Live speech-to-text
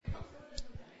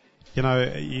You know,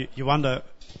 you wonder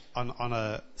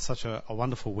on such a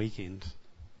wonderful weekend,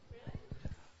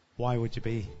 why would you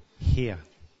be here?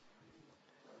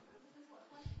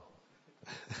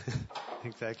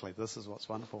 Exactly. This is what's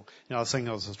wonderful. You know, I was thinking,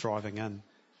 I was just driving in.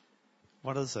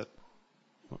 What is it?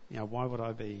 You know, why would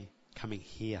I be coming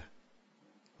here?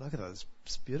 Look at it.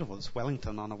 It's beautiful. It's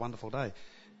Wellington on a wonderful day.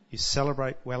 You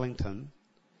celebrate Wellington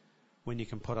when you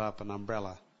can put up an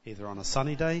umbrella, either on a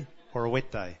sunny day or a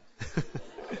wet day.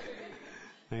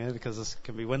 Yeah, because this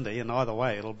can be windy, and either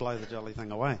way, it'll blow the jolly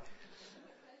thing away.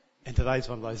 And today's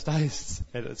one of those days.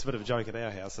 It's a bit of a joke at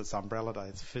our house. It's umbrella day.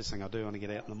 It's the first thing I do when I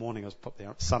get out in the morning is put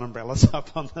the sun umbrellas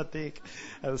up on the deck.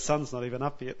 And the sun's not even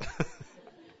up yet.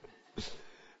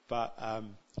 But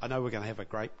I know we're going to have a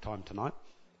great time tonight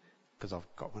because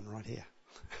I've got one right here.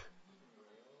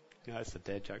 You know, it's a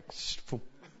dad joke.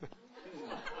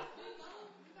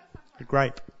 A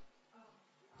grape.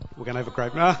 We're going to have a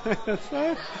grape.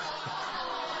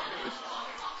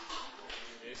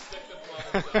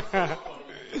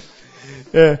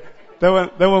 Yeah,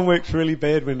 that one works really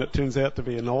bad when it turns out to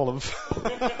be an olive.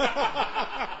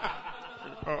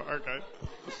 Oh, okay.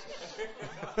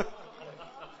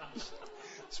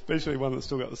 Especially one that's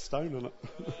still got the stone in it.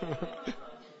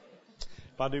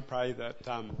 But I do pray that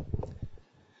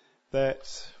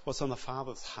what's on the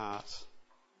Father's heart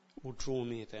will draw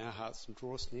near to our hearts and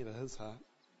draw us near to His heart.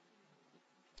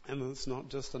 And it's not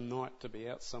just a night to be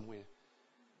out somewhere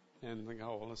and think,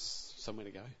 oh, well, there's somewhere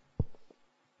to go.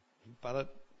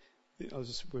 But we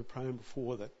were praying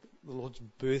before that the Lord's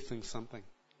birthing something.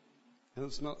 And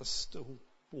it's not a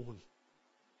stillborn,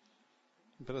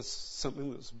 but it's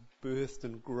something that's birthed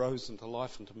and grows into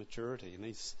life, into maturity. And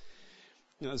He's,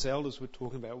 you know, as elders were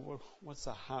talking about, what's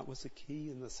the heart, what's the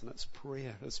key in this? And it's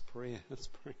prayer, it's prayer, it's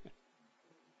prayer.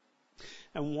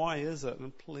 And why is it?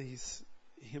 And please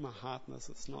hear my heart in this,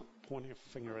 it's not pointing a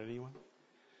finger at anyone.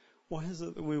 Why is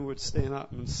it that we would stand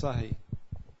up and say,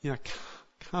 you know,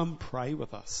 come pray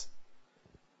with us?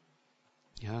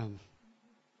 Yeah,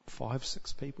 5,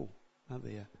 6 people are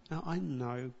there. Now I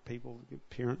know people,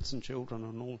 parents and children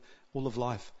and all of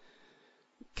life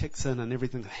kicks in and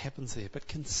everything that happens there, but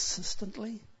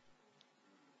consistently,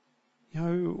 you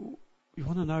know, you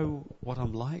want to know what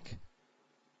I'm like?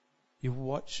 You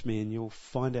watch me and you'll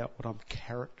find out what I'm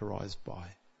characterized by.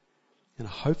 And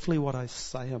hopefully what I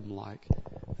say I'm like,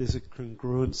 there's a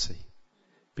congruency.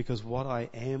 Because what I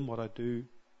am, what I do,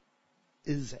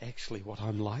 is actually what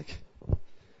I'm like.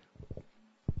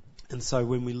 And so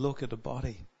when we look at a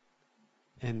body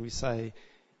and we say,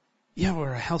 yeah,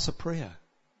 we're a house of prayer.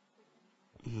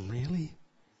 Really?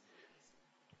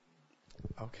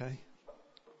 Okay.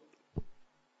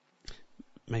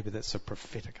 Maybe that's a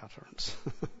prophetic utterance.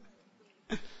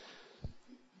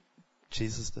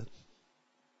 Jesus did.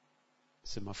 He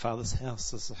said, my Father's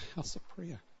house is a house of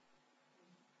prayer.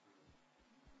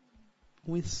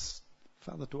 His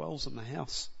Father dwells in the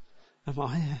house. Am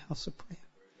I a house of prayer?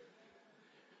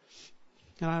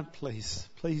 You know, please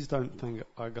don't think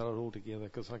I got it all together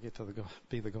because I get to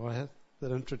be the guy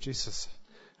that introduces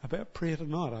about prayer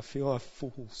tonight. I feel I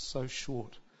fall so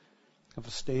short of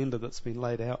a standard that's been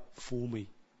laid out for me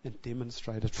and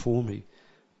demonstrated for me.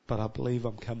 But I believe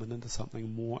I'm coming into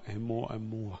something more and more and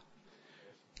more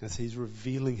as He's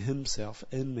revealing Himself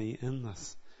in me in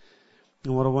this.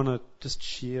 And what I want to just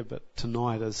share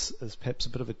tonight is perhaps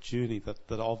a bit of a journey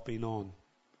that I've been on,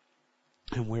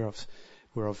 and where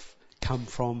I've come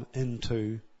from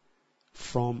into,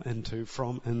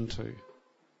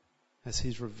 as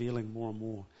He's revealing more and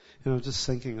more. And I was just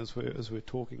thinking as we're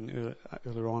talking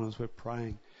earlier on, as we're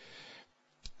praying,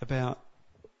 about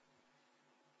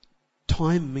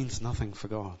time means nothing for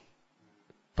God,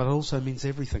 but it also means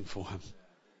everything for Him,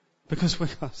 because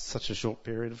we've got such a short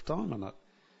period of time in it.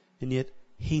 And yet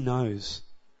He knows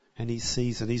and He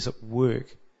sees and He's at work.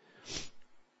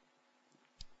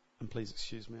 And please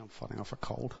excuse me, I'm fighting off a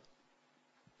cold.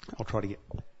 I'll try to get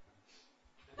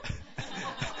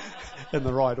in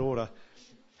the right order.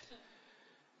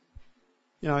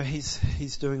 You know,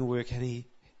 He's doing a work, and He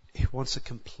wants a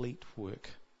complete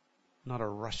work, not a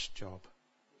rush job.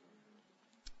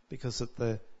 Because at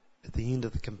the end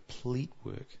of the complete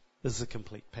work is the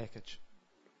complete package.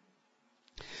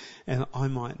 And I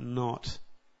might not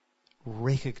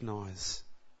recognize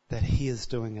that He is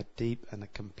doing a deep and a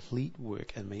complete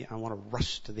work in me. I want to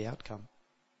rush to the outcome.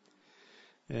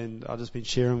 And I've just been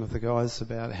sharing with the guys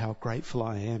about how grateful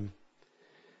I am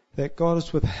that God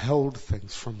has withheld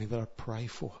things from me that I pray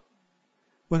for.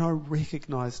 When I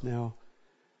recognize now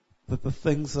that the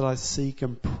things that I seek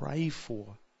and pray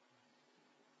for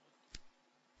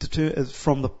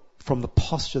from the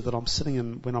posture that I'm sitting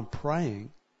in when I'm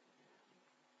praying,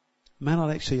 may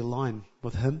not actually align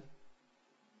with Him,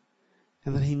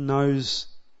 and that He knows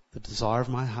the desire of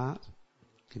my heart,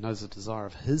 He knows the desire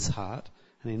of His heart,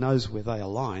 and He knows where they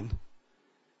align,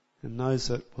 and knows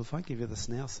that, well, if I give you this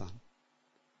now, son,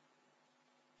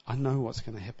 I know what's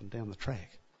going to happen down the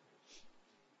track.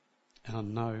 And I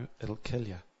know it'll kill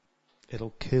you.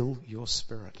 It'll kill your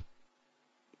spirit.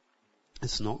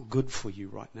 It's not good for you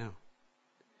right now.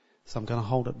 So I'm going to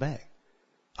hold it back.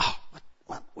 Oh,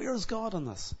 what? Where is God in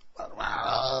this?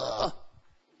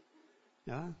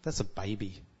 That's a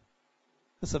baby.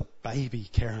 That's a baby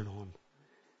carrying on.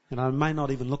 And I may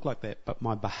not even look like that, but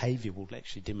my behaviour will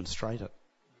actually demonstrate it.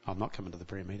 I'm not coming to the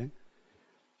prayer meeting.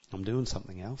 I'm doing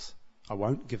something else. I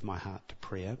won't give my heart to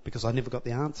prayer because I never got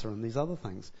the answer in these other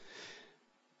things.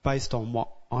 Based on what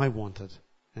I wanted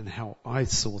and how I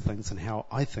saw things and how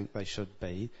I think they should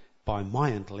be by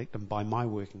my intellect and by my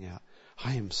working out.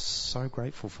 I am so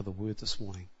grateful for the word this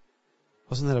morning.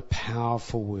 Wasn't that a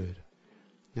powerful word?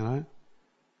 You know?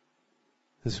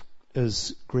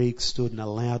 As Greg stood and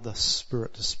allowed the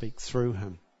Spirit to speak through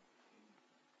him.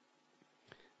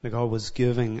 The God was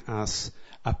giving us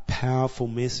a powerful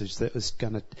message that was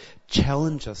going to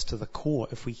challenge us to the core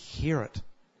if we hear it.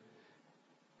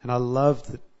 And I love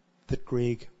that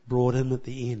Greg brought in at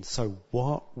the end. So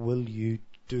what will you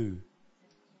do?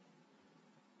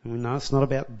 And we know it's not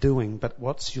about doing, but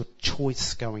what's your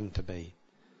choice going to be?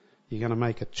 You're going to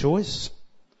make a choice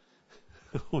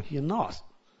or you're not.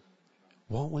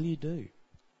 What will you do?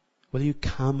 Will you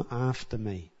come after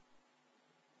me?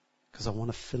 Because I want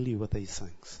to fill you with these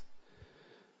things.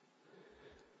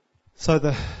 So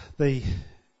the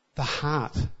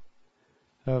heart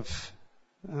of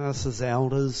us as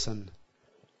elders and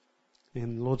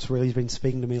Lord's really been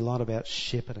speaking to me a lot about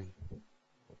shepherding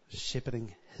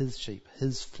His sheep,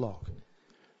 His flock,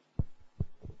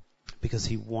 because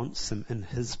He wants them in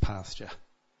His pasture,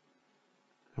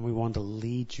 and we want to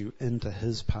lead you into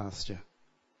His pasture.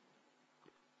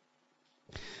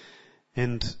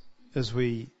 And as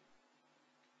we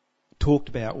talked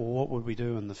about, well, what would we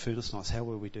do in the furnace nights? How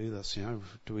would we do this? You know,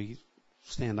 do we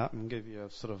stand up and give you a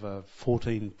sort of a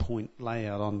 14-point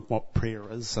layout on what prayer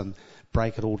is and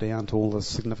break it all down to all the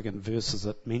significant verses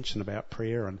that mention about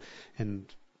prayer and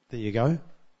there you go.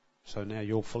 So now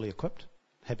you're fully equipped.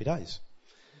 Happy days.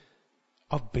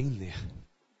 I've been there.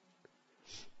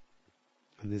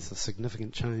 And there's a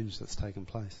significant change that's taken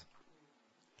place.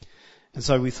 And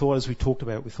so we thought, as we talked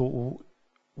about it, well,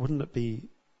 wouldn't it be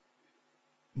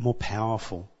more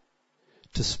powerful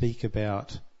to speak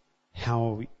about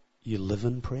how you live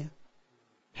in prayer,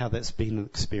 how that's been an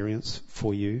experience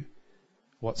for you,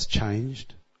 what's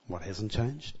changed, what hasn't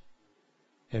changed,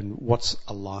 and what's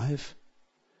alive.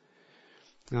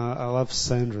 I love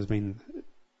Sandra's been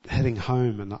heading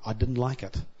home, and I didn't like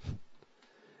it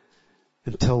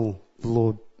until the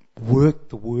Lord worked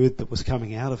the word that was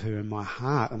coming out of her in my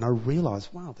heart, and I realised,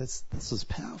 wow, this is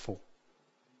powerful.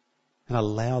 And I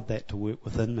allowed that to work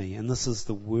within me, and this is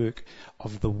the work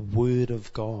of the Word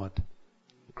of God.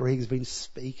 Greg's been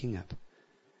speaking it.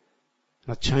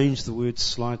 I changed the word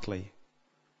slightly.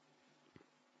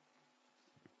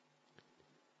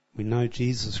 We know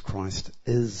Jesus Christ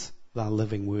is the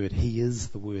living Word. He is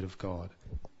the Word of God.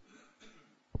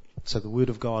 So the Word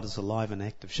of God is alive and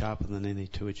active, sharper than any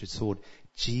two-edged sword.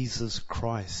 Jesus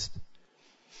Christ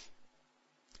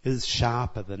is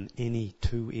sharper than any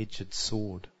two-edged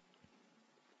sword.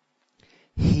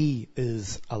 He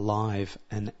is alive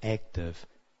and active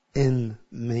in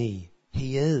me.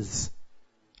 He is.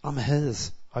 I'm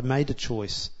His. I made a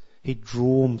choice. He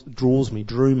drew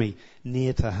me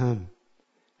near to Him.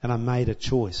 And I made a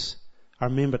choice. I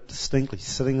remember it distinctly,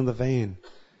 sitting in the van,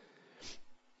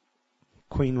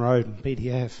 Queen Road in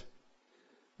PDF,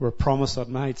 where a promise I'd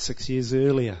made 6 years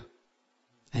earlier.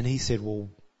 And He said, well,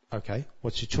 okay,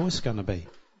 what's your choice going to be?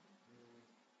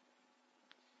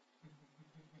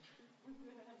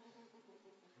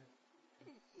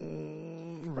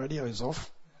 Radio's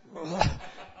off.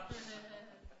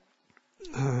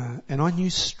 And I knew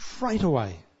straight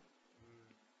away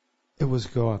it was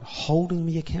God holding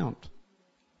me account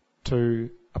to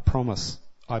a promise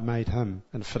I made Him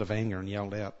in a fit of anger and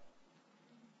yelled out.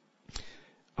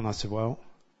 And I said, well,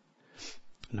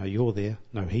 no, you're there.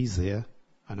 No, He's there.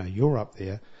 I know you're up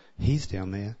there. He's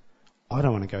down there. I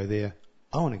don't want to go there.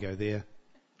 I want to go there.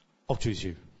 I'll choose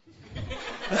you.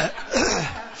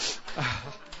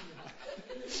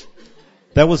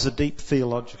 That was a deep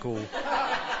theological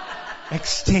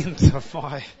extent of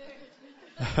my...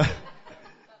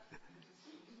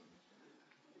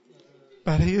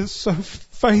 But He is so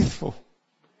faithful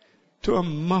to a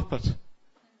muppet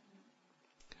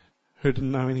who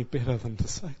didn't know any better than to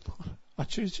say, Lord, I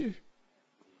choose you.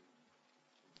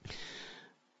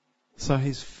 So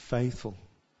he's faithful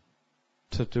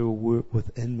to do a work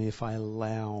within me if I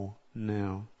allow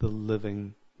now the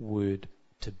living word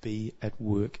to be at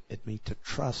work in me, to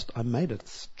trust. I made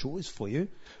it choice for you.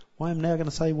 Why am I now going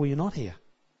to say, well, you're not here?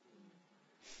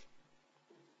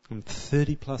 In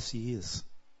 30 plus years.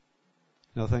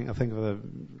 I think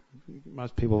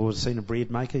most people would have seen a bread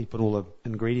maker. You put all the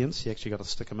ingredients. You actually got to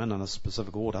stick them in a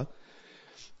specific order.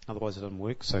 Otherwise it doesn't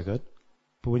work so good.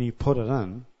 But when you put it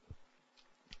in,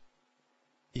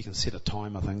 you can set a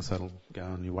timer thing so it'll go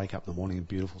and you wake up in the morning and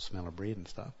beautiful smell of bread and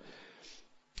stuff.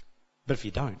 But if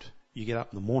you don't, you get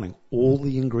up in the morning, all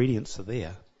the ingredients are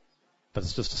there, but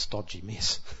it's just a stodgy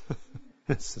mess.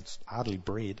 It's hardly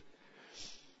bread.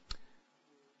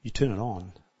 You turn it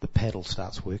on, the paddle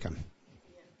starts working.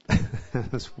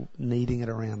 It's kneading it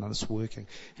around and it's working.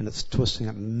 And it's twisting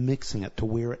it and mixing it to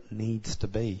where it needs to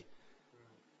be.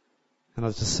 And I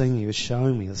was just singing, he was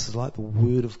showing me, this is like the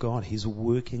Word of God. He's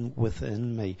working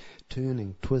within me,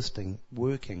 turning, twisting,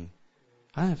 working.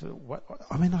 I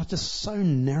was just so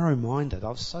narrow-minded. I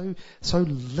was so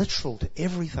literal to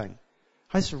everything.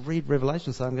 I used to read Revelation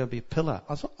and say, I'm going to be a pillar.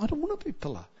 I thought, I don't want to be a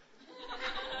pillar.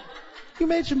 Can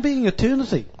you imagine being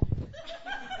eternity?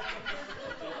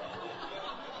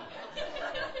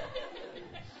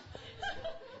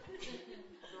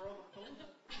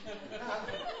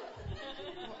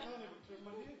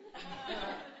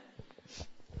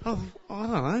 I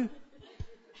don't know.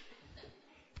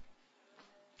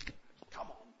 Come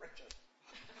on, Richard.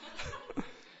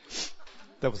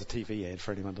 That was a TV ad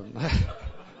for anyone who didn't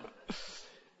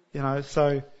know.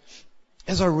 So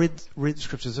as I read the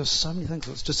scriptures, there's so many things.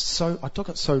 It's just so, I took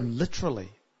it so literally.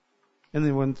 And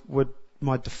then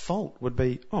my default would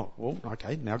be, oh, well,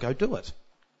 okay, now go do it.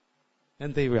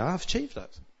 And there we are, I've achieved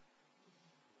it.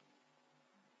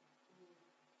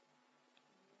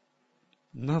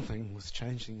 Nothing was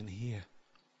changing in here,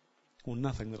 or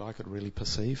nothing that I could really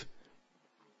perceive,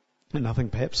 and nothing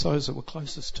perhaps those that were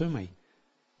closest to me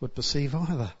would perceive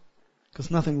either,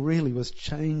 because nothing really was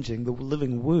changing. The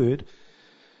living word,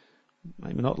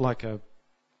 maybe not like a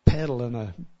paddle in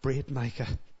a bread maker,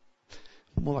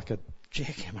 more like a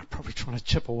jackhammer, probably trying to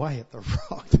chip away at the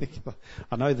rock.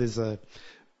 I know there's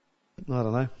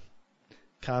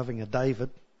carving a David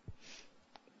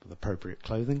with appropriate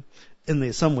clothing in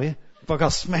there somewhere. But I've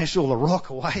got to smash all the rock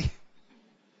away.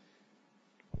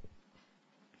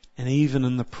 And even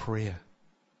in the prayer,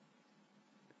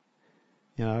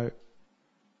 I'm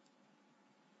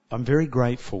very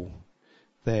grateful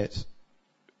that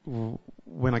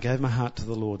when I gave my heart to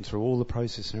the Lord and through all the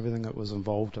process and everything that was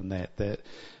involved in that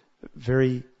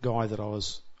very guy that I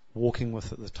was walking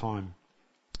with at the time,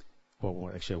 well,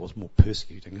 actually I was more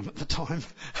persecuting him at the time.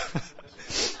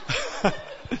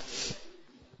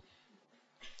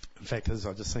 In fact, as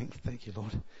I just think, thank you,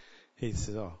 Lord. He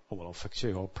said, oh, well, I'll fix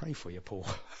you. I'll pray for you, Paul.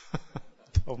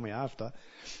 Told me after.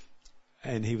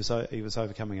 And he was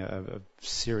overcoming a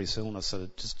serious illness that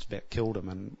had just about killed him.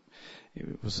 And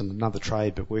it was in another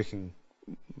trade, but working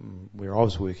where I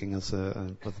was working as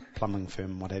with a plumbing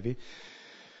firm and what have you.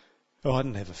 Oh, I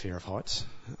didn't have a fear of heights.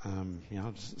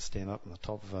 I'd just stand up on the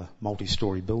top of a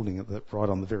multi-story building right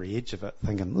on the very edge of it,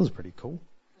 thinking, this is pretty cool.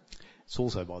 It's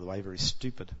also, by the way, very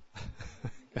stupid.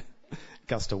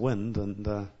 Gust of wind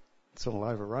and it's all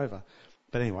over.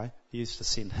 But anyway, he used to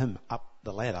send him up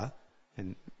the ladder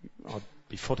and I'd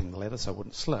be footing the ladder so I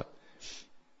wouldn't slip.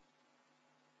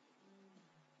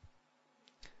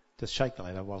 Just shake the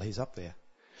ladder while he's up there.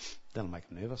 That'll make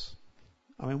him nervous.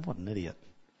 I mean, what an idiot.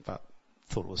 But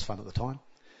thought it was fun at the time.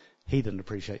 He didn't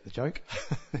appreciate the joke.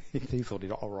 He thought,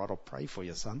 all right, I'll pray for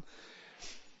you, son.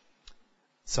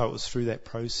 So it was through that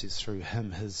process, through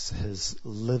him, his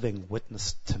living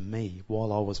witness to me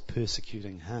while I was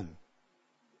persecuting him.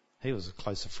 He was a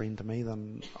closer friend to me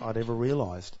than I'd ever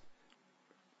realised.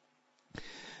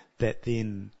 That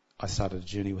then I started a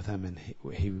journey with him, and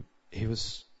he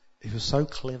was so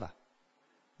clever.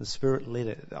 The Spirit led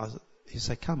it. He'd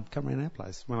say, come around our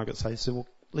place. When I got saved, he said, well,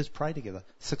 let's pray together.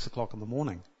 6:00 in the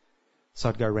morning. So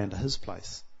I'd go around to his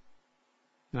place.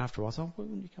 And after a while, I thought, well,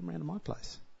 why don't you come around to my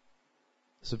place?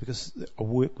 So because a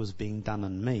work was being done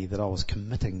in me that I was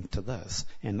committing to this,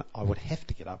 and I would have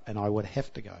to get up and I would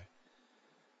have to go.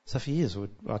 So for years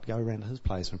I'd go around to his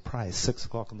place and pray.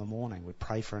 6:00 in the morning, we'd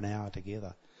pray for an hour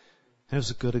together. And it was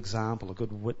a good example, a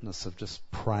good witness of just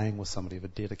praying with somebody, of a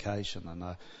dedication and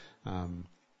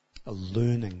a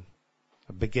learning,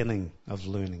 a beginning of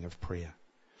learning of prayer.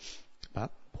 But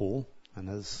Paul, in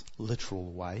his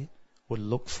literal way, would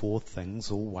look for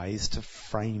things or ways to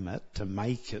frame it, to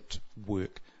make it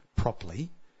work properly,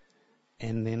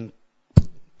 and then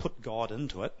put God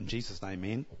into it. In Jesus' name,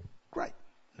 man, great.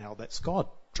 Now that's God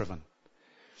driven.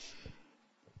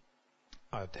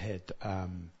 I'd had,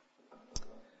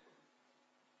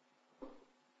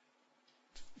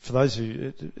 for those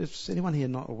who, is anyone here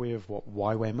not aware of what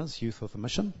YWAM is, Youth with a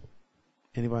Mission?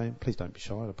 Anyway, please don't be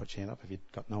shy to put your hand up if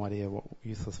you've got no idea what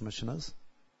Youth with a Mission is.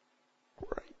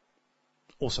 Great.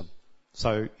 Awesome.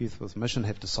 So Youth with a Mission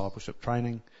have discipleship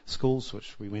training schools,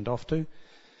 which we went off to.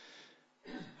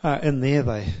 In there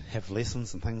they have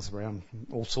lessons and things around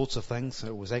all sorts of things.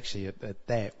 It was actually at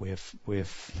that where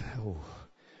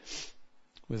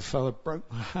the fellow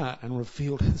broke my heart and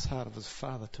revealed his heart of his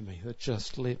father to me. That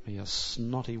just left me a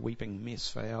snotty weeping mess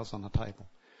for hours on a table.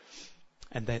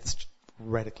 And that's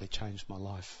radically changed my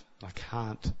life. I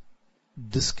can't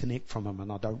disconnect from him,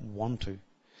 and I don't want to.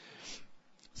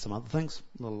 Some other things,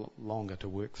 a little longer to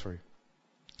work through.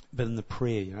 But in the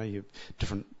prayer, you have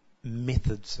different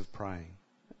methods of praying.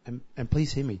 And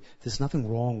please hear me, there's nothing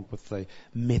wrong with the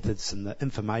methods and the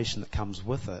information that comes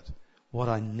with it. What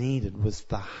I needed was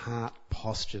the heart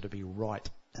posture to be right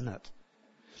in it.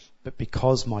 But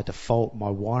because my default, my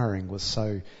wiring was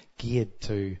so geared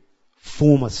to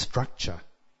form a structure,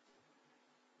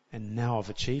 and now I've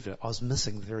achieved it, I was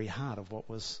missing the very heart of what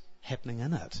was happening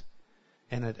in it.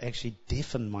 And it actually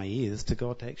deafened my ears to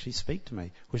God to actually speak to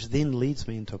me, which then leads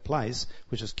me into a place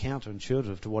which is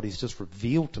counterintuitive to what he's just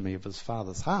revealed to me of his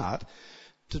Father's heart,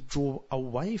 to draw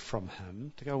away from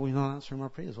him, to go, well, you're not answering my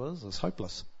prayers. What is this?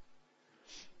 Hopeless.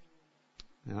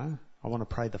 I want to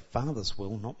pray the Father's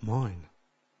will, not mine.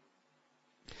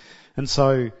 And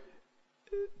so,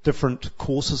 different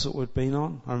courses that we'd been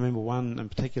on. I remember one in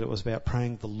particular, it was about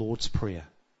praying the Lord's Prayer.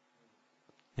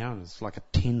 It's like a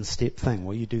 10-step thing.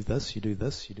 Well, you do this, you do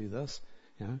this, you do this.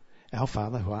 Our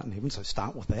Father who art in heaven, so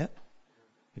start with that.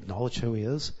 Acknowledge who he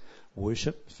is.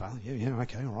 Worship. Father,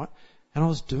 okay, all right. And I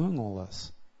was doing all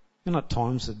this. At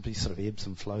times it'd be sort of ebbs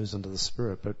and flows into the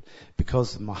Spirit, but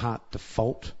because my heart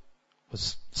default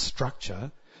was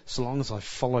structure, so long as I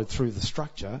followed through the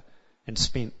structure and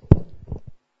spent,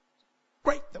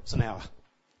 great, that was an hour.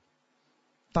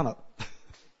 Done it.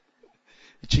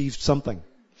 Achieved something.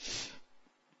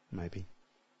 Maybe.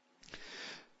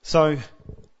 So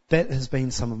that has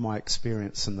been some of my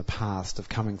experience in the past of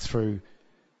coming through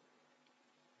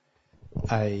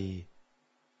a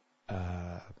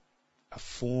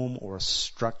form or a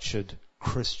structured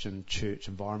Christian church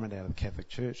environment out of the Catholic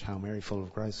Church. Hail Mary, full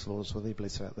of grace, the Lord is with thee.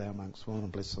 Blessed art thou amongst women,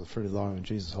 and blessed is the fruit of thy womb,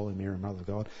 Jesus, Holy Mary, Mother of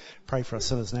God. Pray for us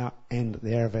sinners now and at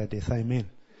the hour of our death. Amen.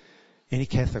 Any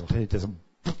Catholic will tell you it doesn't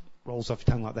rolls off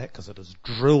your tongue like that because it is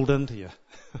drilled into you.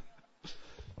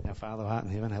 Our Father who art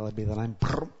in heaven, hallowed be thy name.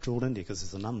 Drilled into you because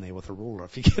there's a nun there with a ruler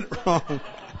if you get it wrong.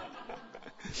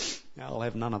 I'll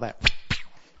have none of that.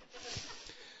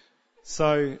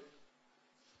 So,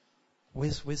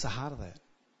 where's the heart of that?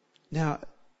 Now,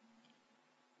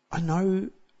 I know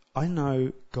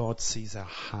God sees our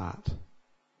heart,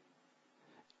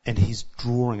 and he's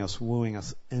drawing us, wooing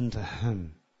us into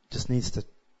him. Just needs to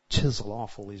chisel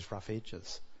off all these rough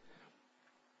edges.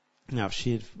 Now, I've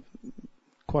shared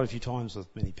quite a few times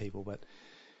with many people, but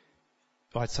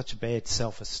I had such a bad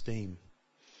self-esteem,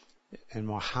 and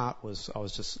my heart was,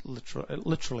 it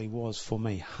literally was for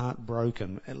me,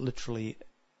 heartbroken, literally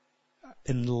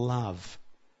in love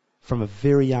from a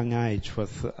very young age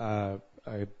with a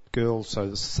girl, so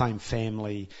it's the same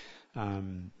family,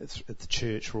 it's at the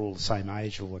church, we're all the same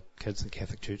age, all the kids in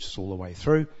Catholic churches all the way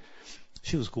through.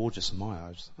 She was gorgeous in my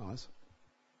eyes.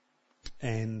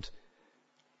 And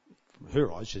from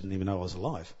her eyes, she didn't even know I was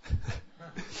alive.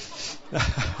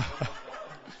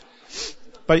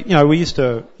 But, we used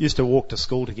to walk to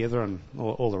school together and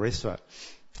all the rest of it.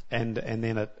 And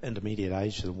then at intermediate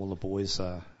age, all the boys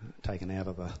are taken out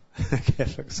of the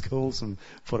Catholic schools and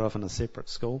put off in a separate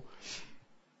school.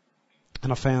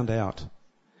 And I found out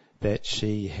that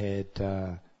she had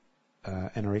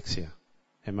anorexia.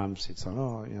 Her mum said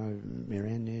something,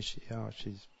 Marianne,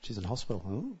 she's in hospital.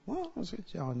 Oh, what? I said,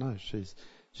 I know, she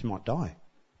might die.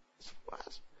 I said,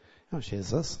 what? Oh, she has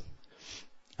this.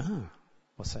 Ah,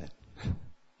 what's that?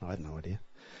 I had no idea.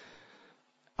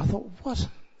 I thought, what?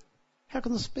 How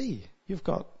can this be? You've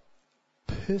got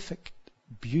perfect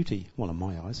beauty. Well, in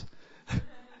my eyes.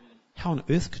 How on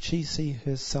earth could she see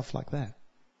herself like that?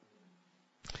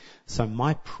 So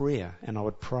my prayer, and I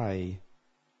would pray,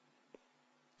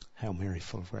 Hail Mary,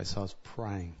 full of grace. I was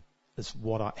praying. It's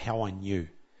how I knew.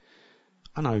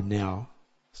 I know now,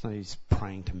 it's no use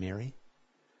praying to Mary.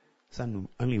 There's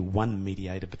only one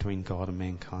mediator between God and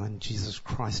mankind, Jesus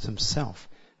Christ himself.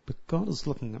 But God is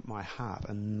looking at my heart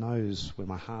and knows where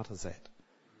my heart is at.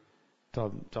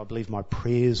 Do I believe my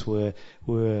prayers were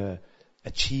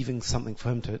achieving something for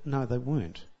him to? No, they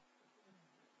weren't.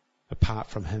 apart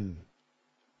from him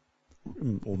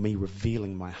or me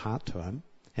revealing my heart to him.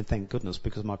 And thank goodness,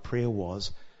 because my prayer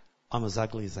was, I'm as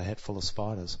ugly as a hat full of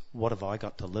spiders. What have I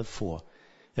got to live for?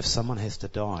 If someone has to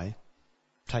die,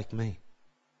 take me.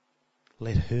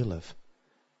 Let her live.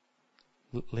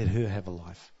 Let her have a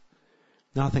life.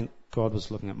 Now I think God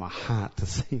was looking at my heart to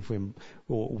see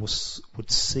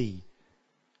would see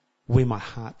where my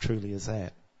heart truly is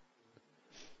at.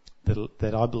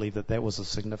 That I believe that was a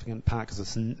significant part, because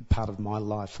it's part of my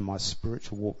life and my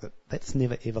spiritual walk, that's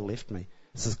never ever left me.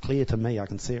 It's as clear to me, I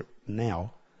can see it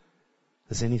now,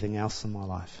 as anything else in my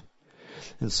life.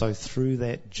 And so through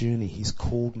that journey, he's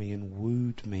called me and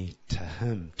wooed me to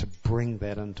him to bring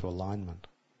that into alignment.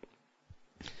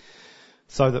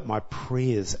 So that my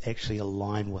prayers actually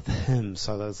align with him.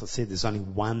 So that, as I said, there's only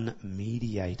one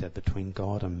mediator between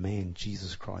God and man,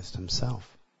 Jesus Christ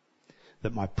himself.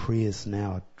 That my prayers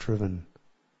now are driven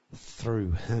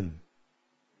through him,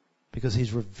 because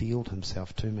he's revealed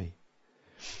himself to me.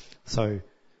 So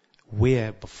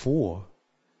where before,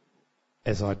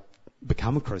 as I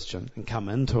become a Christian and come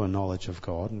into a knowledge of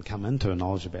God and come into a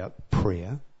knowledge about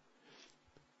prayer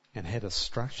and had a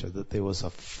structure, that there was a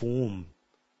form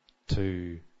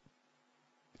to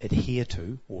adhere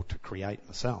to or to create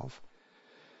myself,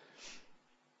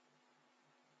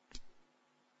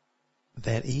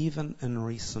 that even in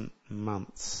recent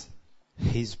months,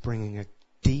 he's bringing a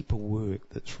deeper work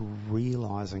that's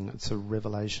realizing it's a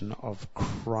revelation of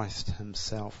Christ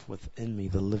himself within me,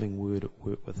 the living word at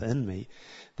work within me,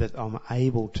 that I'm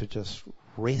able to just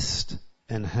rest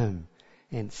in him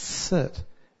and sit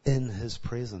in his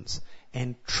presence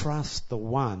and trust the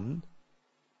one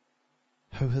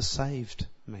who has saved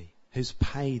me, who's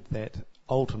paid that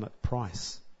ultimate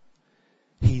price.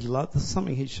 This is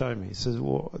something he showed me. He says,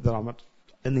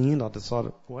 in the end I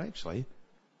decided, actually,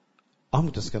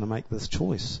 I'm just going to make this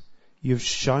choice. You've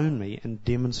shown me and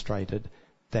demonstrated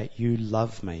that you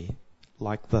love me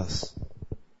like this.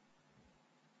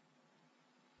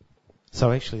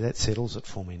 So actually that settles it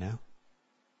for me now.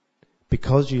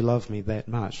 Because you love me that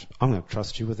much, I'm going to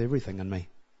trust you with everything in me.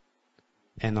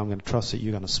 And I'm going to trust that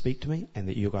you're going to speak to me, and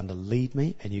that you're going to lead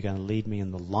me, and you're going to lead me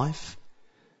in the life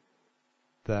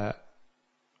that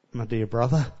my dear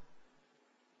brother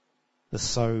is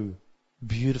so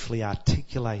beautifully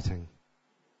articulating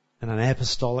in an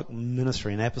apostolic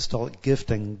ministry, an apostolic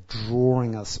gifting,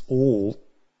 drawing us all,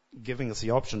 giving us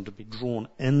the option to be drawn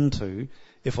into,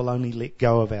 if we'll only let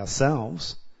go of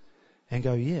ourselves and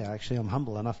go, actually I'm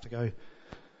humble enough to go,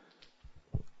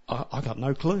 I got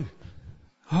no clue.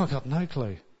 I got no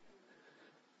clue.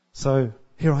 So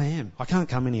here I am. I can't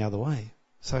come any other way.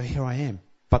 So here I am.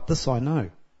 But this I know.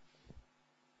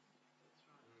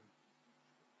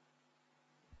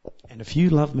 And if you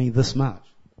love me this much,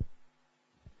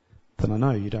 then I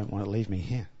know you don't want to leave me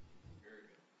here.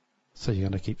 So you're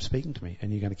going to keep speaking to me,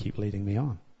 and you're going to keep leading me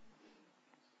on.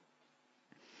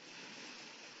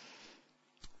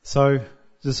 So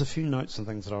there's a few notes and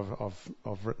things that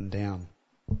I've written down.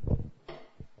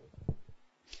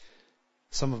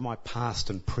 Some of my past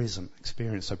and present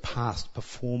experience. So past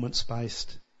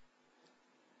performance-based.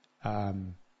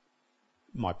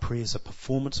 My prayers are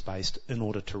performance-based in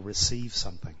order to receive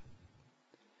something.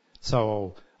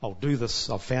 So I'll do this.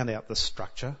 I've found out this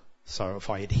structure. So if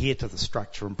I adhere to the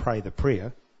structure and pray the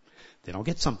prayer, then I'll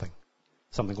get something.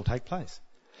 Something will take place.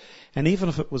 And even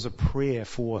if it was a prayer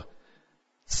for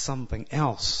something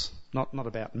else, not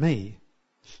about me,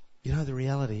 the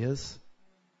reality is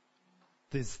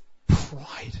there's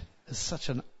pride is such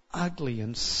an ugly,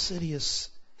 insidious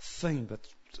thing that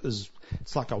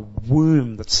it's like a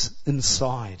worm that's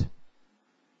inside.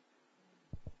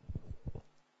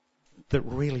 That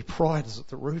really pride is at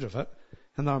the root of it,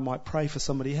 and though I might pray for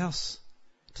somebody else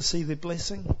to see their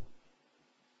blessing,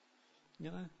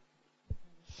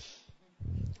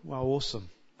 Well, awesome.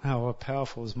 How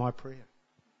powerful is my prayer?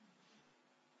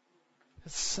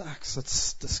 It sucks.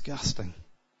 It's disgusting.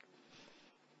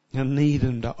 I need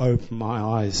him to open my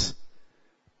eyes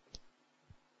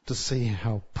to see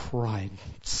how pride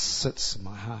sits in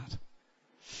my heart.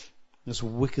 It's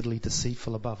wickedly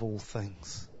deceitful above all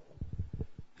things.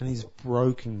 And he's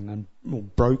broken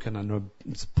and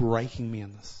it's breaking me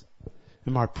in this.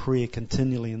 And my prayer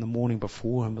continually in the morning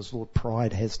before him is, Lord,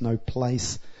 pride has no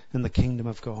place in the kingdom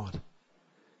of God.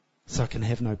 So I can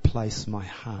have no place in my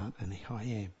heart, and here I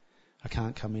am. I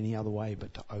can't come any other way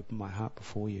but to open my heart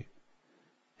before you.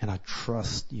 And I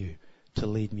trust you to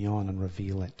lead me on and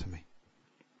reveal that to me.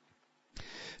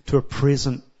 To a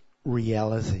present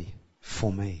reality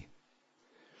for me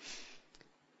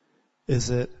is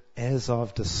that as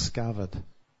I've discovered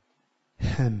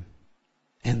him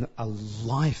and a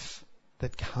life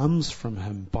that comes from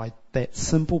him by that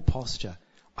simple posture.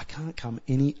 I can't come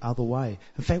any other way.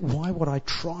 In fact, why would I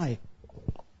try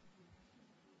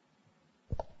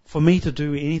for me to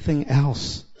do anything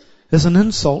else? Is an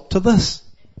insult to this.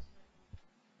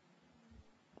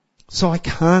 So I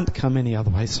can't come any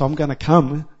other way, so I'm going to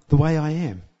come the way I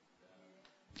am.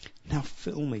 Now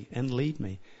fill me and lead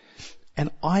me. And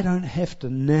I don't have to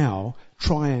now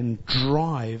try and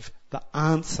drive the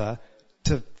answer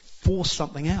to force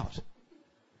something out.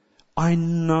 I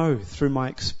know through my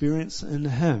experience in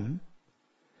him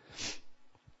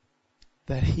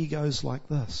that he goes like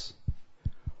this.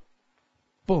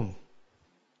 Boom.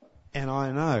 And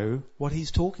I know what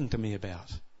he's talking to me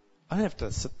about. I don't have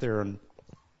to sit there and...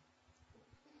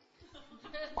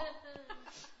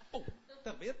 Oh,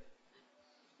 that'll be it.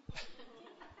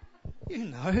 You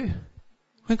know,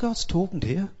 when God's talking to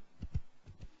you.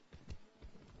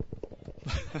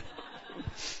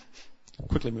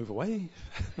 Quickly move away.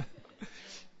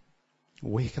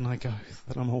 Where can I go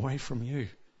that I'm away from you?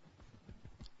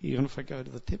 Even if I go to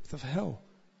the depth of hell,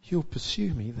 you'll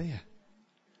pursue me there.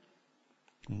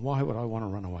 Why would I want to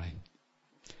run away?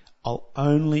 I'll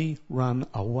only run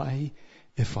away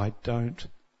if I don't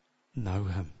know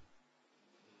him.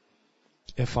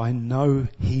 If I know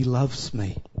he loves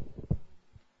me.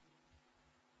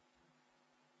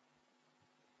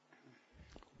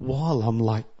 While I'm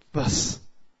like this,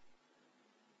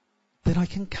 then I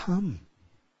can come.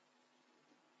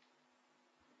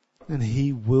 And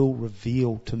he will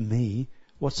reveal to me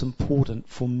what's important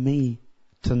for me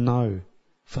to know,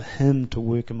 for him to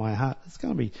work in my heart. It's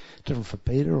going to be different for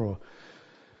Peter or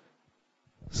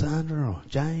Sandra or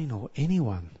Jane or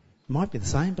anyone. It might be the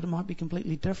same, but it might be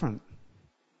completely different.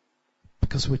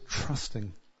 Because we're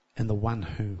trusting in the one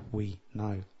who we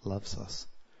know loves us.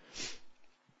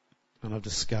 And I've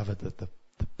discovered that the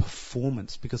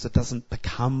performance, because it doesn't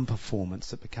become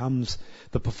performance, it becomes,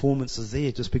 the performance is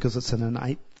there just because it's an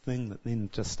innate thing that then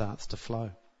just starts to flow.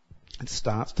 It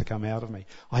starts to come out of me.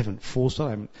 I haven't forced it, I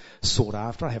haven't sought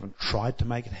after, I haven't tried to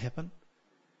make it happen.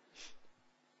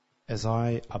 As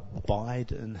I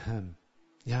abide in him.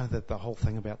 You know, the whole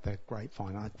thing about the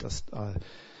grapevine,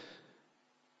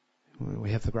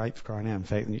 we have the grapes growing out. In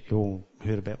fact, you all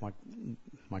heard about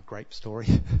my grape story.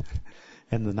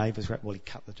 And the neighbour's grape, well, he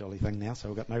cut the jolly thing now, so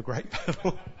we've got no grape.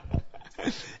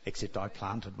 Except I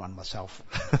planted one myself.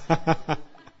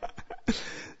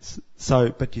 So,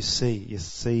 but you see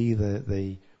he's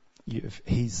the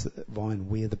vine,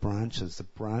 we're the branches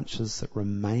that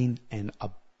remain and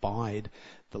abide.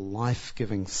 The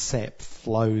life-giving sap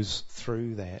flows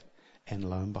through that, and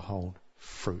lo and behold,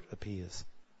 fruit appears.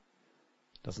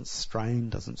 Doesn't strain,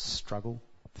 doesn't struggle.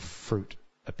 Fruit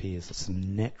appears. It's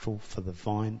natural for the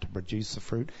vine to produce the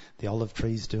fruit. The olive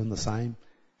tree's doing the same.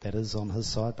 That is on his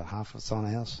side, but half of it's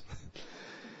on ours.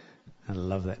 I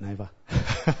love that neighbour.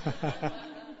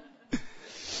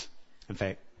 In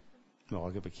fact, well,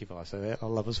 I've got to be careful I say that. I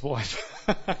love his wife.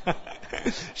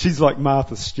 She's like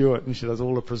Martha Stewart, and she does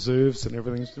all the preserves and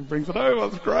everything. She brings it over.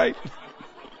 It's great.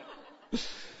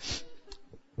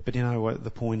 But you know what?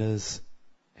 The point is,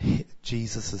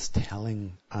 Jesus is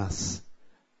telling us,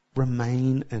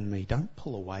 remain in me. Don't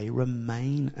pull away.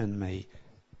 Remain in me.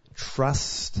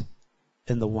 Trust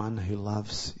in the one who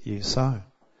loves you so.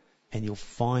 And you'll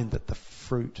find that the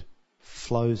fruit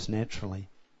flows naturally.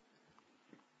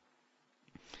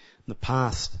 In the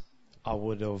past, I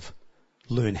would have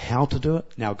learned how to do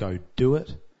it. Now go do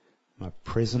it. My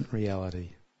present reality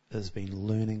has been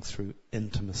learning through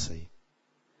intimacy.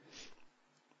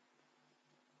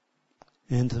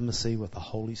 Intimacy with the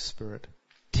Holy Spirit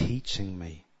teaching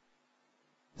me,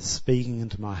 speaking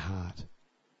into my heart,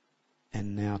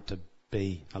 and now to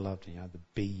be, I love the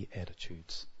be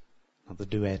attitudes. Not the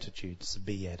do attitudes, the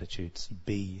be attitudes.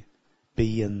 Be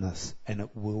in this, and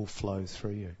it will flow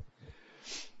through you.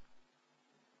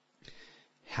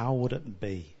 How would it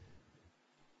be?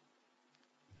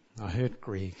 I heard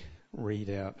Greg read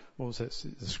out, what was that,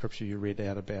 the scripture you read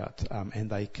out about, and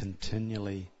they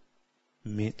continually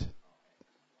met.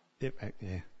 Yep,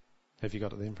 yeah. Have you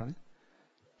got it there in front of you?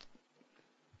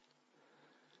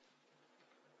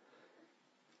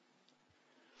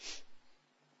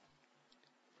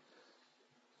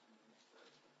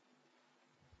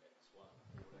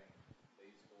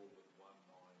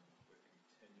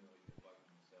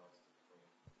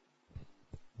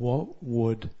 What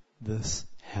would this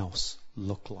house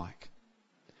look like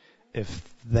if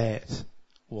that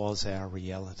was our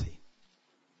reality?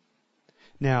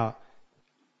 Now,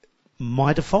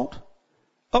 my default?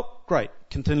 Oh, great.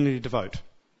 Continually devote.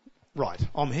 Right.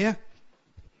 I'm here.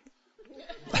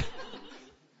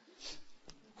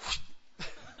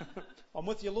 I'm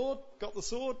with you, Lord. Got the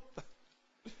sword.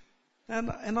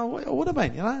 And I would have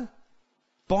been,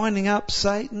 binding up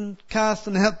Satan,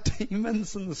 casting out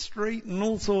demons in the street and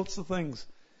all sorts of things.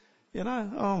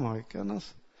 Oh my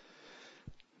goodness.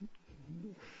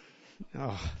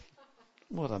 Oh,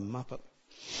 what a muppet.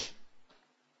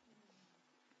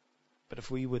 But if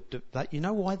we would,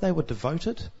 why they were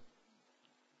devoted?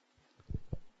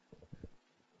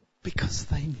 Because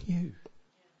they knew.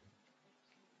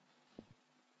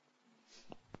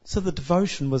 So the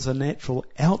devotion was a natural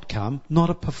outcome, not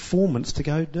a performance to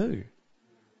go do.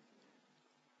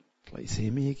 Please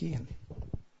hear me again.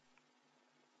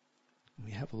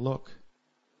 We have a look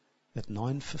at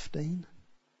 9:15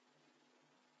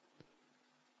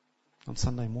 on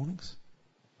Sunday mornings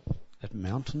at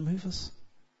Mountain Movers.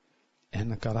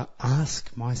 And I've got to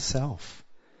ask myself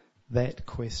that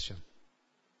question.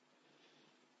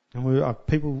 And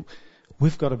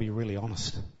we've got to be really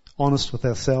honest. Honest with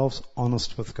ourselves,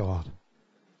 honest with God.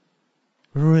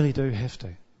 We really do have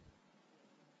to.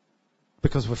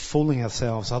 Because we're fooling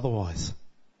ourselves otherwise.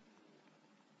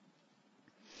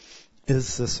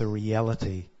 Is this a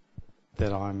reality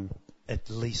that I'm at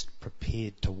least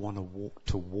prepared to want to walk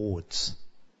towards?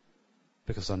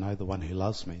 Because I know the one who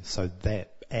loves me. So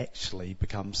that actually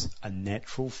becomes a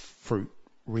natural fruit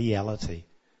reality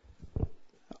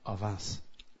of us.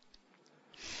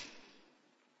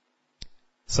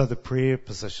 So the prayer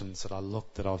positions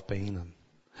that I've been in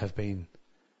have been,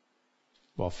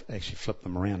 I've actually flipped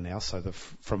them around now, so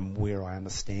from where I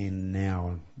understand now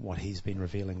and what He's been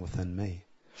revealing within me.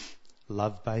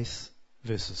 Love-based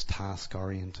versus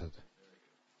task-oriented.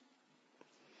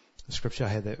 The scripture I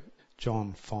had that,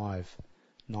 John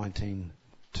 5:19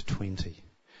 to 20.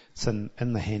 It's in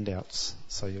the handouts,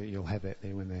 so you'll have that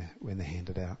there when they're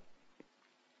handed out.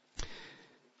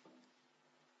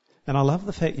 And I love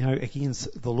the fact, again,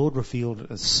 the Lord revealed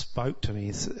and spoke to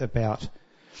me about,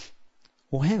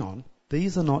 well, hang on,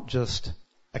 these are not just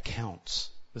accounts.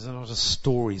 These are not just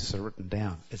stories that are written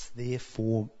down. It's there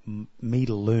for me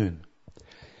to learn.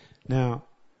 Now,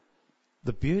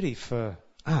 the beauty for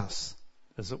us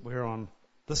is that we're on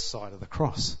this side of the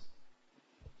cross.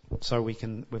 So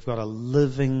we've got a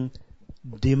living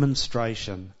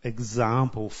demonstration,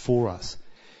 example for us.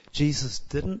 Jesus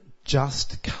didn't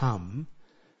just come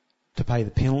to pay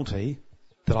the penalty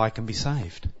that I can be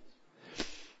saved.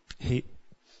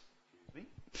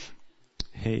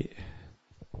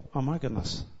 Oh my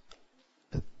goodness.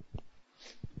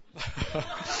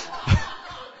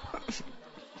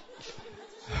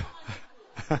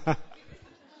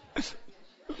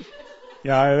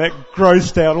 Yeah, that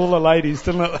grossed out all the ladies,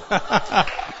 didn't it?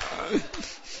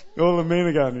 All the men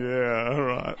are going,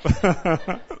 yeah,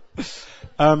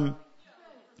 all right.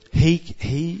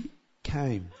 He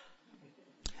came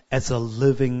as a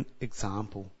living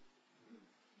example.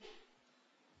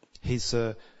 He's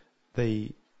the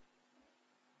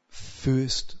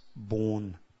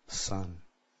firstborn son.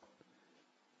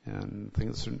 And I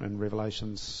think it's in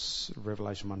Revelation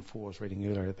 1:4 I was reading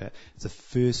earlier about, it's the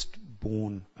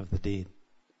firstborn of the dead.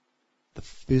 The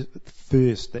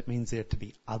first, that means there to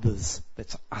be others.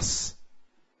 That's us.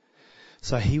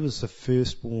 So he was the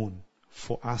firstborn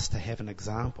for us to have an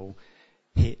example.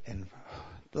 And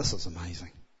this is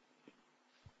amazing.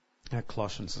 Now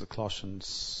Colossians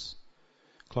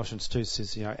 2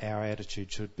 says, our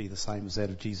attitude should be the same as that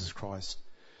of Jesus Christ,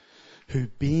 who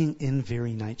being in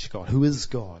very nature God, who is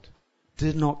God,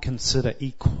 did not consider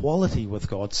equality with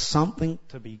God something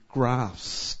to be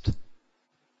grasped.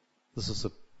 This is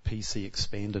a PC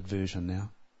expanded version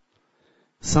now.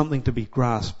 Something to be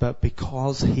grasped, but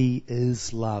because He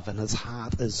is love and His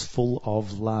heart is full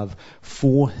of love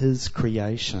for His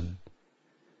creation,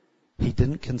 He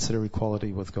didn't consider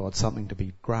equality with God something to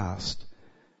be grasped,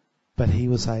 but He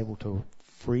was able to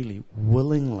freely,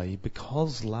 willingly,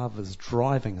 because love is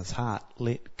driving His heart,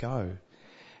 let go.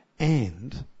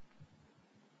 And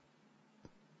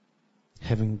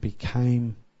having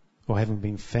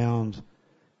been found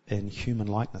in human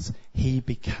likeness, He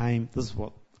became, this is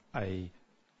what a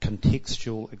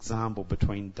contextual example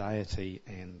between deity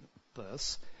and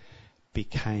this,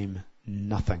 became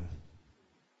nothing.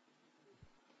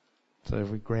 So if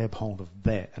we grab hold of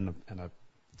that in a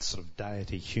sort of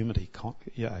deity, humanity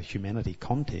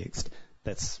context,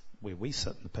 that's where we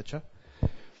sit in the picture.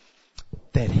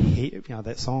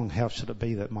 That song, how should it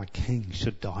be that my King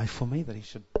should die for me, that He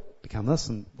should become this,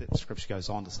 and the scripture goes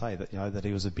on to say that that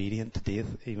He was obedient to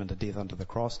death, even to death under the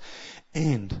cross.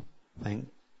 And thank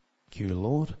you,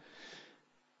 Lord,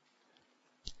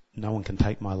 no one can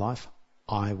take my life.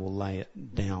 I will lay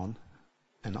it down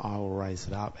and I will raise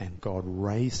it up. And God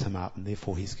raised him up, and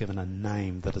therefore he's given a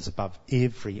name that is above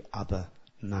every other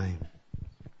name.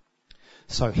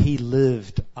 So he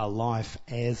lived a life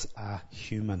as a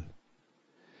human,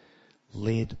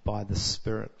 led by the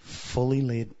Spirit, fully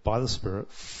led by the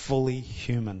Spirit, fully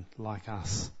human like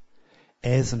us,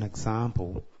 as an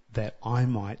example that I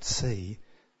might see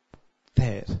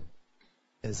that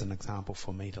is an example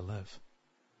for me to live.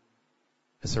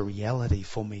 It's a reality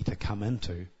for me to come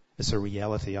into. It's a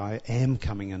reality I am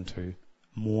coming into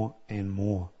more and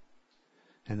more.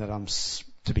 And that I'm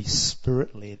to be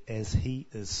Spirit-led as he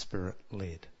is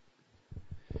Spirit-led.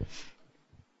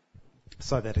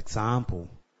 So that example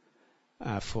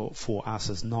for us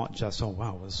is not just, oh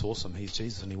wow, it's awesome, he's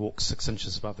Jesus and he walks 6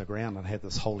 inches above the ground and had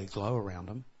this holy glow around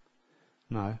him.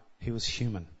 No, he was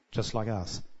human, just like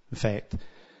us. In fact,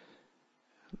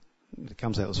 it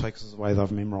comes out this way because of the way that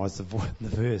I've memorised the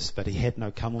verse, but he had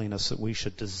no comeliness that we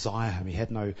should desire him. He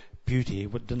had no beauty. He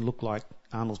didn't look like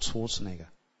Arnold Schwarzenegger.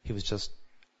 He was just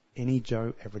any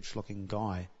Joe average looking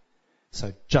guy.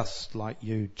 So just like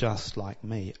you, just like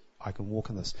me, I can walk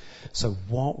in this. So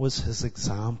what was his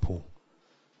example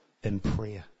in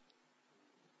prayer?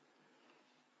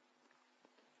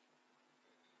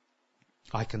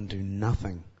 I can do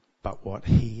nothing but what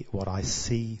I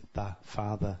see the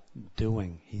Father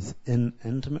doing. He's in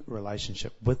intimate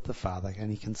relationship with the Father, and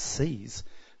he can seize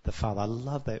the Father. I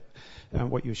love that.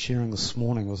 What you were sharing this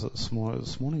morning, was it this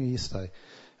morning or yesterday,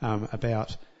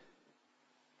 about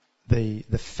the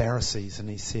Pharisees, and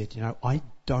he said, I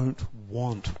don't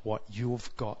want what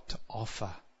you've got to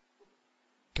offer.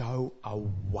 Go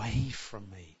away from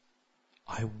me.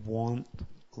 I want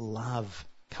love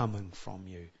coming from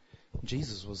you.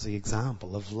 Jesus was the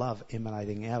example of love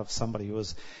emanating out of somebody who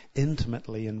was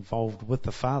intimately involved with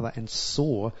the Father and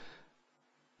saw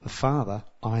the Father,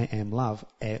 I am love,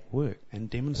 at work, and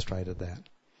demonstrated that.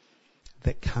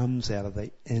 That comes out of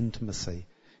the intimacy.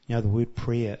 The word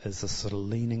prayer is a sort of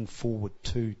leaning forward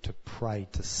to pray,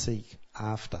 to seek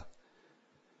after.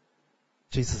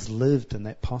 Jesus lived in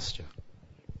that posture.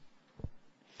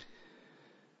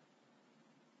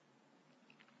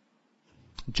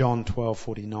 John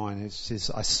 12:49, it says,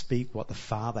 I speak what the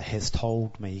Father has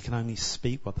told me. He can only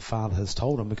speak what the Father has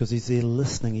told him because he's there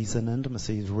listening, he's in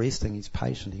intimacy, he's resting, he's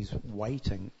patient, he's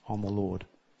waiting on the Lord.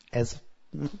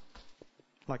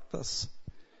 Like this.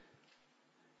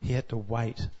 He had to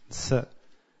wait and sit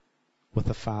with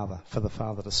the Father, for the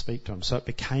Father to speak to him. So it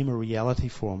became a reality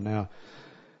for him. Now,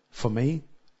 for me,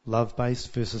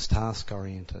 love-based versus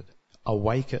task-oriented.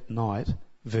 Awake at night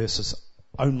versus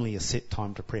only a set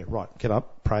time to pray. Right, get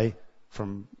up, pray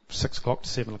from 6 o'clock to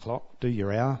 7 o'clock, do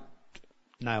your hour,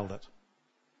 nailed it.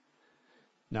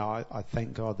 Now, I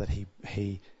thank God that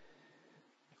he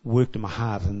worked in my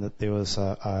heart and that there was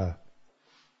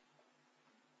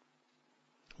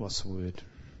what's the word,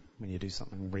 when you do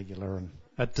something regular, and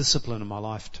a discipline in my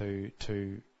life to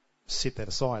set that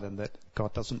aside, and that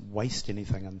God doesn't waste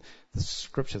anything. And the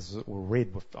scriptures that were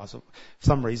read, for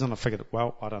some reason I figured,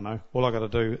 well, I don't know, all I got to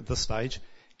do at this stage,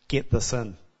 get this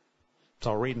in.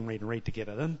 So I'll read and read and read to get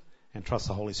it in, and trust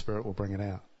the Holy Spirit will bring it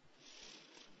out.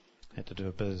 Had to do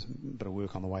a bit of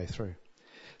work on the way through.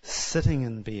 Sitting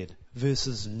in bed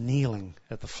versus kneeling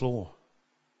at the floor.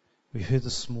 We heard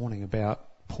this morning about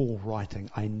Paul writing,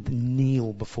 I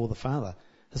kneel before the Father.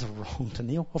 Is it wrong to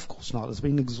kneel? Of course not. It's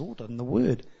been exhorted in the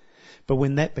Word. But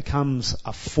when that becomes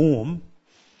a form,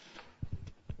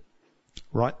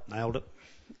 right, nailed it.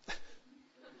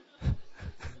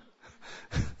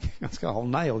 Let's go, I'll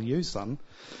nail you, son.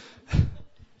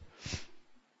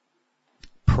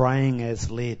 Praying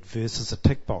as led versus a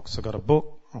tick box. I've got a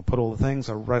book, I'll put all the things,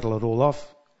 I'll rattle it all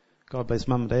off. God bless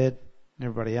mum and dad, and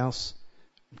everybody else.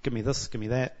 Give me this, give me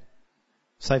that.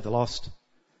 Save the lost.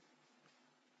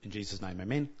 In Jesus' name,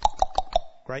 amen.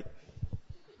 Great.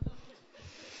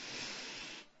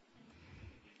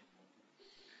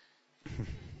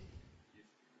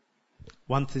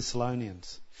 1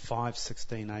 Thessalonians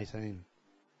 5:16-18.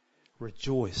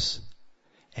 Rejoice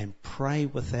and pray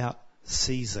without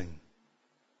ceasing.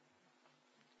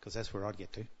 Because that's where I'd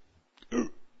get to.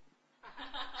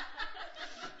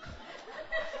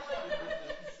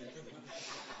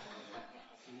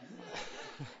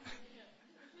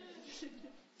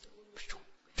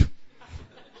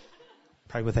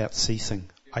 Pray without ceasing.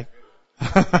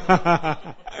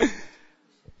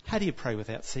 How do you pray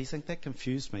without ceasing? That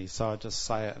confused me. So I just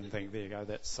say it and think, there you go,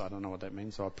 I don't know what that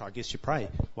means. So I guess you pray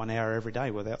 1 hour every day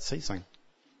without ceasing.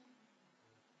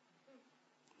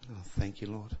 Oh, thank you,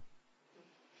 Lord.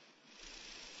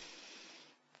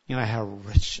 You know how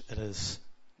rich it is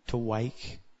to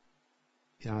wake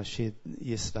I shared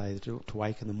yesterday to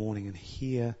wake in the morning and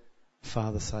hear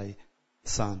Father say,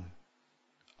 "Son,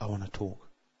 I want to talk."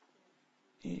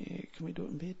 Yeah, can we do it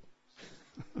in bed?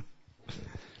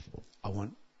 I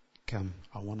want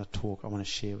to talk. I want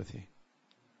to share with you.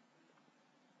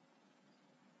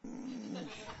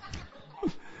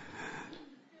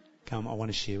 Come, I want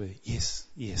to share with you.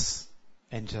 Yes.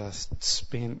 And just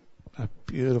spent a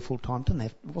beautiful time.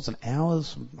 It wasn't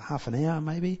hours, half an hour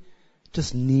maybe.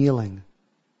 Just kneeling,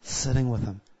 sitting with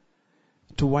him.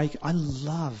 I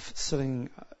love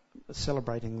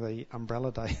celebrating the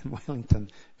Umbrella Day in Wellington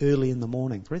early in the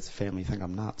morning. The rest of the family think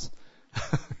I'm nuts.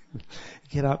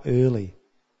 Get up early,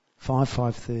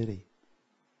 5:30,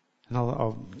 and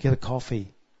I'll get a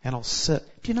coffee and I'll sit.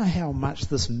 Do you know how much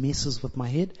this messes with my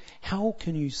head? How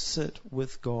can you sit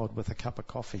with God with a cup of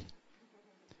coffee?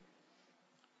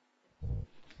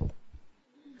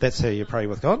 That's how you pray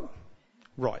with God?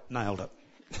 Right, nailed it.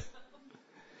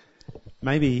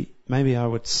 Maybe I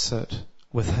would sit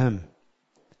with him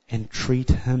and treat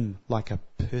him like a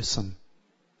person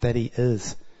that he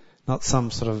is. Not some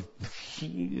sort of,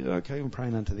 okay, I'm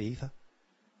praying into the ether.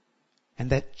 And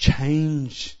that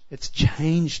it's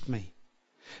changed me.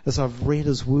 As I've read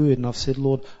his word and I've said,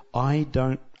 Lord, I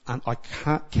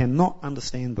cannot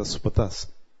understand this with this.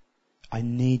 I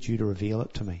need you to reveal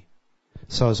it to me.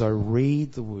 So as I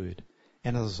read the word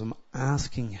and as I'm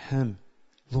asking him,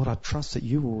 Lord, I trust that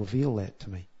you will reveal that to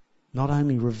me. Not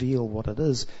only reveal what it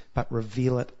is, but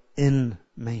reveal it in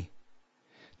me.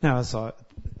 Now,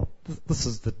 this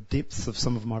is the depths of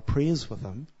some of my prayers with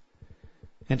him.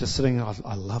 And just sitting,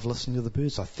 I love listening to the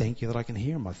birds. I thank you that I can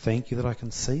hear them. I thank you that I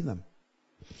can see them.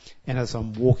 And as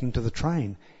I'm walking to the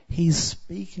train, he's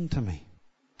speaking to me.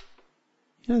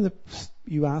 You know,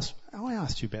 I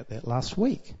asked you about that last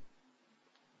week.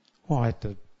 Well, I had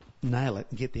to nail it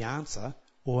and get the answer.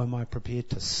 Or am I prepared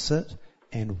to sit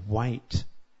and wait?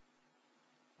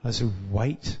 Those who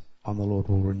wait on the Lord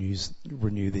will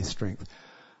renew their strength.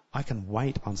 I can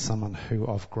wait on someone who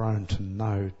I've grown to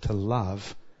know, to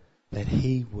love, that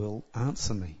he will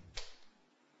answer me.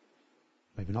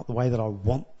 Maybe not the way that I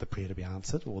want the prayer to be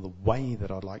answered or the way that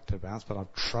I'd like to be answered, but I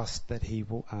trust that he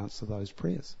will answer those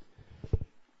prayers.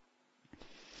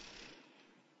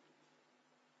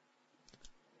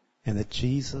 And that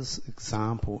Jesus'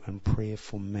 example in prayer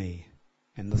for me,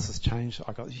 and this has changed,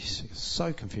 I got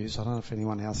so confused. I don't know if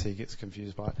anyone else here gets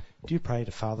confused by it. Do you pray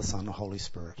to Father, Son, or Holy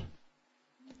Spirit?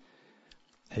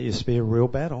 It used to be a real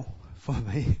battle for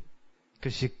me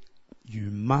because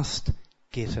you must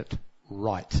get it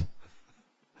right.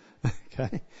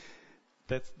 Okay?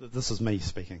 This is me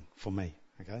speaking for me.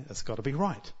 Okay? It's got to be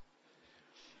right.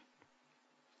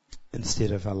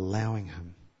 Instead of allowing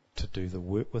him to do the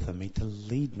work within me, to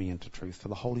lead me into truth. For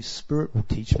the Holy Spirit will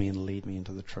teach me and lead me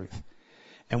into the truth.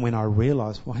 And when I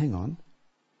realize, well, hang on,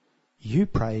 you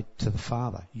prayed to the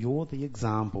Father. You're the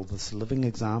example, this living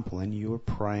example, and you are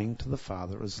praying to the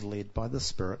Father as led by the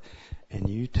Spirit. And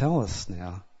you tell us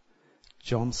now,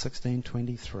 John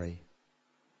 16:23,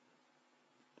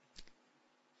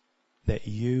 that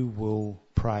you will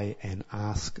pray and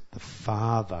ask the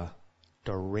Father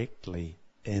directly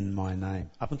in my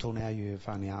name. Up until now, you have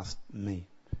only asked me.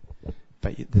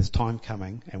 But there's time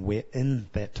coming, and we're in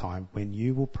that time when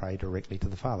you will pray directly to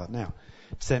the Father. Now,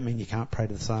 does that mean you can't pray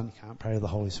to the Son? You can't pray to the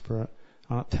Holy Spirit?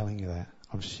 I'm not telling you that.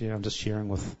 I'm just sharing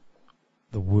with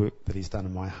the work that he's done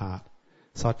in my heart.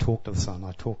 So I talk to the Son,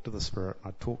 I talk to the Spirit,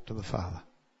 I talk to the Father.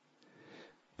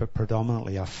 But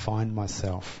predominantly I find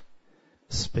myself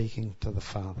speaking to the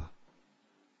Father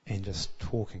and just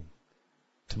talking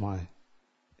to my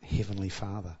Heavenly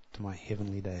Father, to my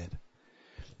Heavenly Dad.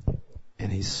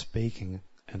 And he's speaking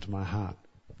into my heart.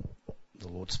 The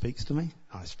Lord speaks to me,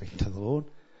 I speak to the Lord.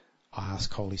 I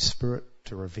ask Holy Spirit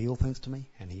to reveal things to me,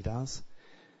 and he does.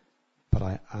 But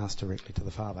I ask directly to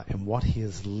the Father. And what he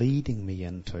is leading me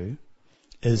into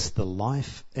is the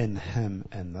life in him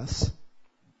in this,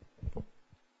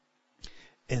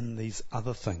 in these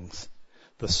other things.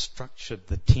 The structured,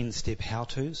 the 10-step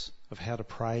how-tos of how to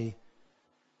pray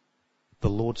the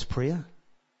Lord's Prayer.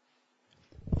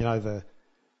 You know,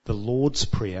 the Lord's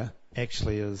Prayer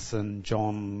actually is in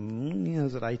John,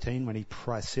 is it 18 when he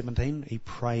prays, 17, he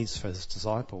prays for his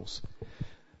disciples.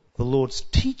 The Lord's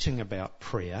teaching about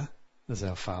prayer is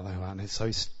our Father who art in heaven. So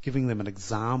he's giving them an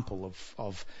example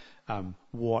of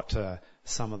what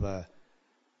some of the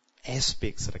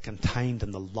aspects that are contained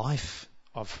in the life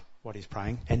of what he's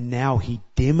praying. And now he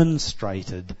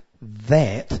demonstrated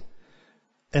that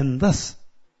in this.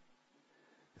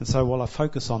 And so while I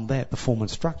focus on that, the form and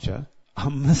structure,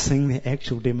 I'm missing the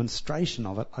actual demonstration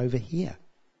of it over here.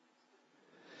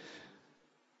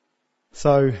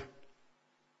 So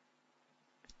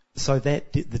So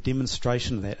that the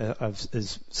demonstration of that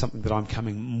is something that I'm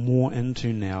coming more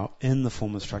into now in the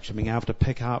form of structure, being able to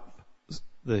pick up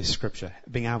the scripture,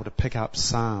 being able to pick up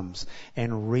Psalms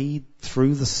and read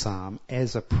through the Psalm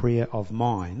as a prayer of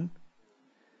mine,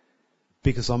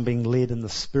 because I'm being led in the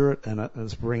Spirit and it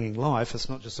is bringing life. It's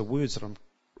not just the words that I'm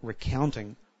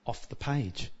recounting off the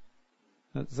page.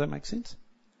 Does that make sense?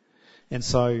 And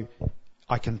so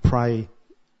I can pray,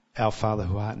 Our Father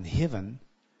who art in heaven,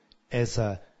 as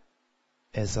a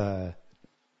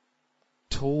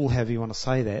tool, however you want to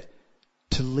say that,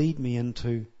 to lead me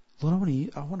into, Lord,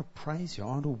 I want to praise you, I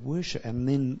want to worship, and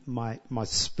then my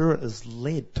spirit is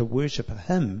led to worship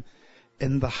Him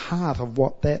in the heart of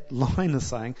what that line is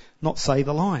saying, not say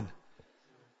the line,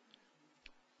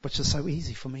 which is so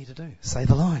easy for me to do. Say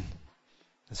the line.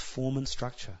 It's form and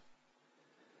structure.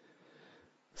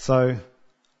 So,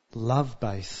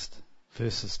 love-based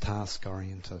versus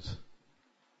task-oriented.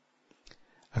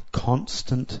 A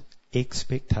constant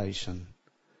expectation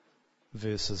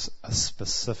versus a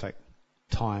specific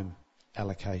time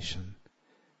allocation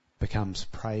becomes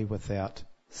pray without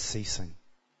ceasing.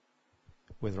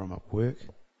 Whether I'm at work,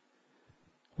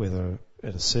 whether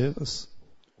at a service,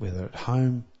 whether at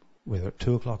home, whether at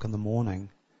 2 o'clock in the morning,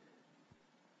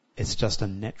 it's just a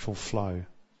natural flow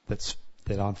that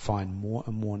I find more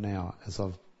and more now as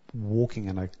I'm walking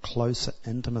in a closer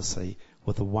intimacy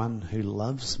with the one who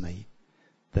loves me,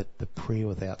 that the prayer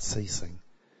without ceasing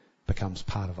becomes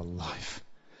part of a life,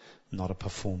 not a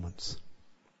performance.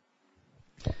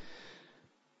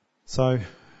 So,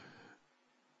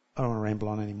 I don't want to ramble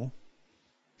on anymore.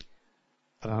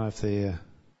 I don't know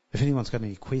if anyone's got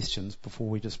any questions before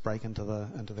we just break into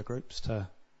the groups to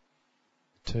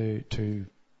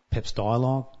perhaps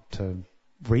dialogue, to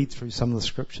read through some of the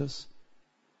scriptures,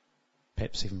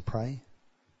 perhaps even pray.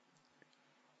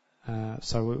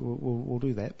 So we'll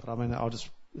do that. But I mean,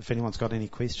 if anyone's got any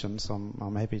questions,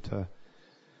 I'm happy to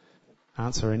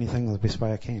answer anything the best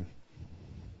way I can.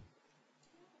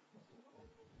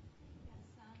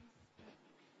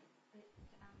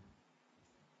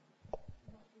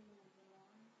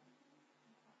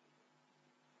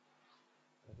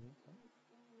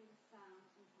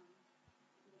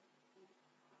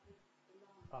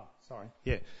 Oh, sorry.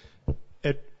 Yeah.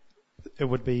 It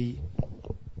would be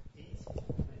easy to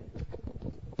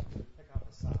pick up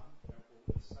a psalm or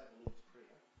say the Lord's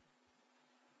Prayer,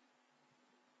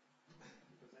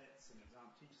 because that's an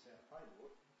example. Teach us how to pray,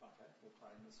 Lord. Okay, we'll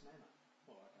pray in this manner.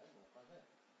 Well, okay, we'll pray that.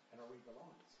 And I'll read the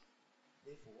lines.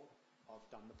 Therefore, I've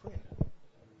done the prayer.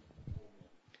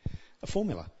 A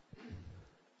formula.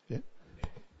 Yeah.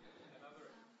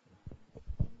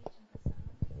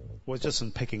 Well, just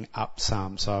in picking up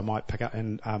psalms, so I might pick up,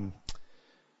 and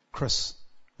Chris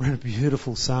read a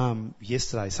beautiful psalm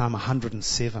yesterday, Psalm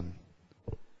 107.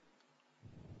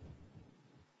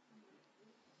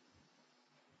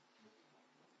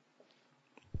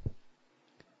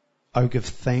 Oh, give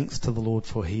thanks to the Lord,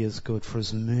 for He is good, for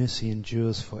His mercy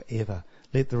endures forever.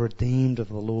 Let the redeemed of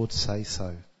the Lord say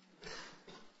so.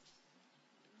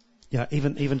 Yeah,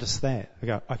 even just that. I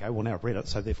go, okay, well now I've read it,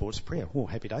 so therefore it's prayer. Oh,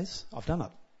 happy days, I've done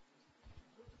it.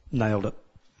 Nailed it.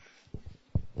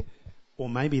 Or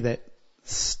maybe that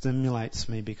stimulates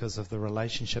me because of the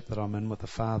relationship that I'm in with the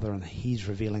Father, and He's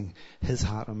revealing His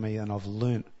heart on me, and I've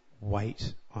learnt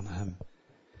wait on Him.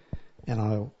 And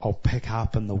I'll pick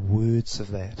up in the words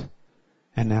of that.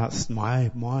 And now it's my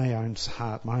own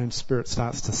heart, my own spirit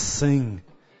starts to sing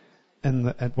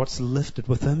at what's lifted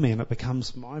within me, and it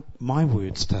becomes my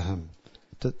words to Him.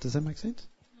 Does that make sense?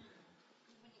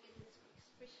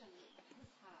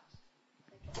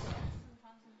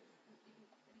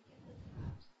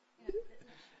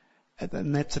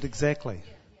 And that's it exactly.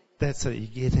 That's it,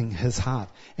 you're getting His heart.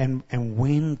 And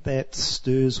when that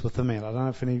stirs within me, and I don't know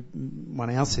if anyone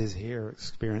else has here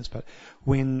experience, but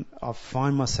when I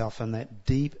find myself in that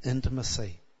deep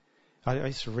intimacy, I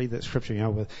used to read that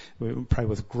scripture, we pray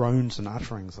with groans and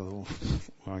utterings. I thought,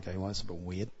 okay, well, that's a bit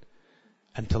weird.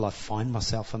 Until I find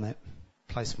myself in that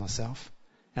place myself,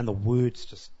 and the words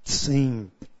just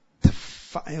seem to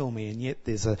fail me, and yet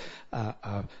there's a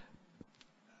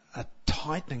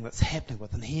tightening that's happening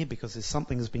within here because there's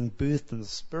something that's being birthed in the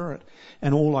Spirit,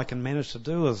 and all I can manage to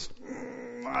do is,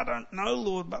 I don't know,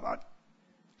 Lord, but I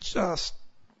just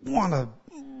want to,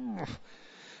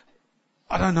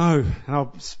 I don't know, and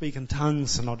I'll speak in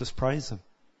tongues and I'll just praise Him.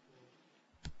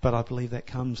 But I believe that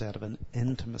comes out of an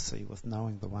intimacy with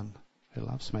knowing the one who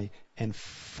loves me and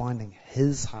finding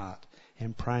His heart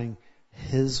and praying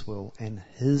His will and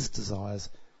His desires,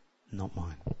 not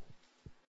mine.